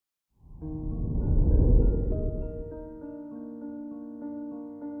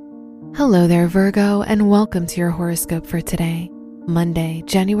Hello there, Virgo, and welcome to your horoscope for today, Monday,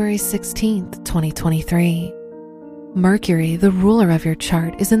 January 16th, 2023. Mercury, the ruler of your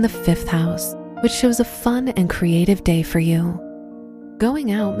chart, is in the 5th house, which shows a fun and creative day for you.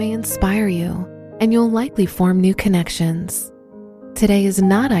 Going out may inspire you, and you'll likely form new connections. Today is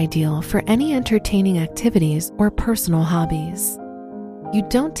not ideal for any entertaining activities or personal hobbies. You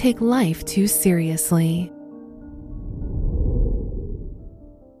don't take life too seriously.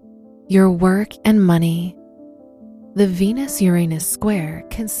 Your work and money. The Venus-Uranus square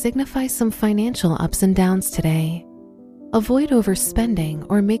can signify some financial ups and downs today. Avoid overspending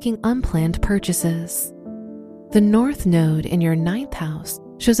or making unplanned purchases. The North Node in your 9th house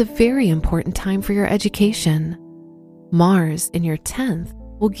shows a very important time for your education. Mars in your 10th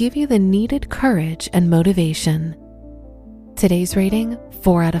will give you the needed courage and motivation. Today's rating,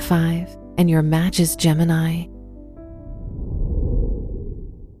 4 out of 5, and your match is Gemini.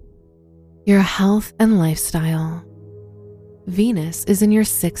 Your health and lifestyle. Venus is in your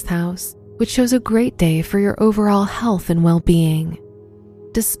 6th house, which shows a great day for your overall health and well-being.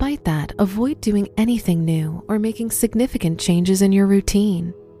 Despite that, avoid doing anything new or making significant changes in your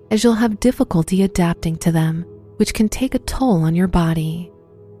routine, as you'll have difficulty adapting to them, which can take a toll on your body.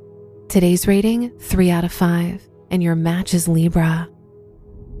 Today's rating, 3 out of 5, and your match is Libra.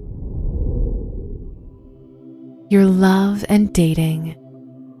 Your love and dating.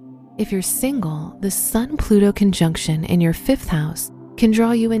 If you're single, the Sun-Pluto conjunction in your 5th house can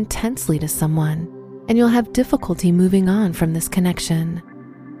draw you intensely to someone, and you'll have difficulty moving on from this connection.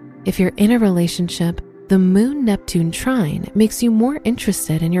 If you're in a relationship, the Moon-Neptune trine makes you more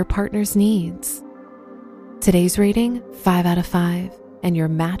interested in your partner's needs. Today's rating, 5 out of 5, and your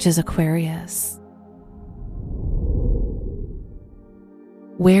match is Aquarius.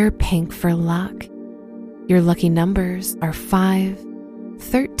 Wear pink for luck. Your lucky numbers are 5,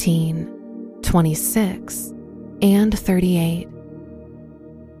 13, 26, and 38.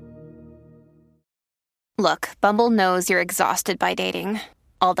 Look, Bumble knows you're exhausted by dating.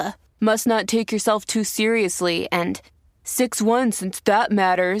 All the, must not take yourself too seriously, and 6'1" since that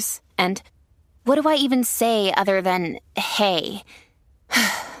matters, and what do I even say other than, hey?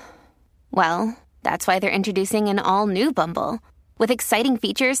 Well, that's why they're introducing an all-new Bumble, with exciting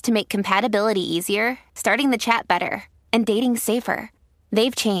features to make compatibility easier, starting the chat better, and dating safer.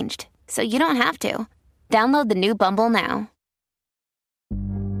 They've changed, so you don't have to. Download the new Bumble now.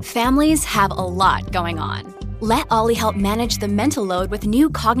 Families have a lot going on. Let Ollie help manage the mental load with new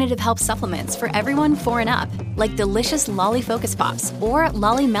cognitive help supplements for everyone 4 and up, like delicious Lolly Focus Pops or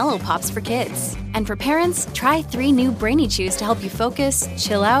Lolly Mellow Pops for kids. And for parents, try 3 new Brainy Chews to help you focus,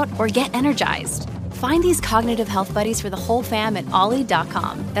 chill out, or get energized. Find these cognitive health buddies for the whole fam at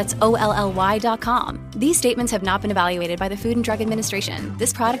ollie.com. That's OLLY.com. These statements have not been evaluated by the Food and Drug Administration.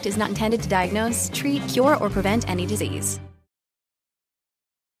 This product is not intended to diagnose, treat, cure, or prevent any disease.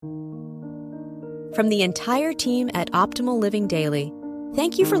 From the entire team at Optimal Living Daily,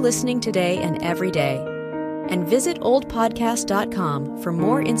 thank you for listening today and every day. And visit oldpodcast.com for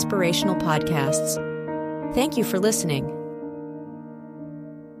more inspirational podcasts. Thank you for listening.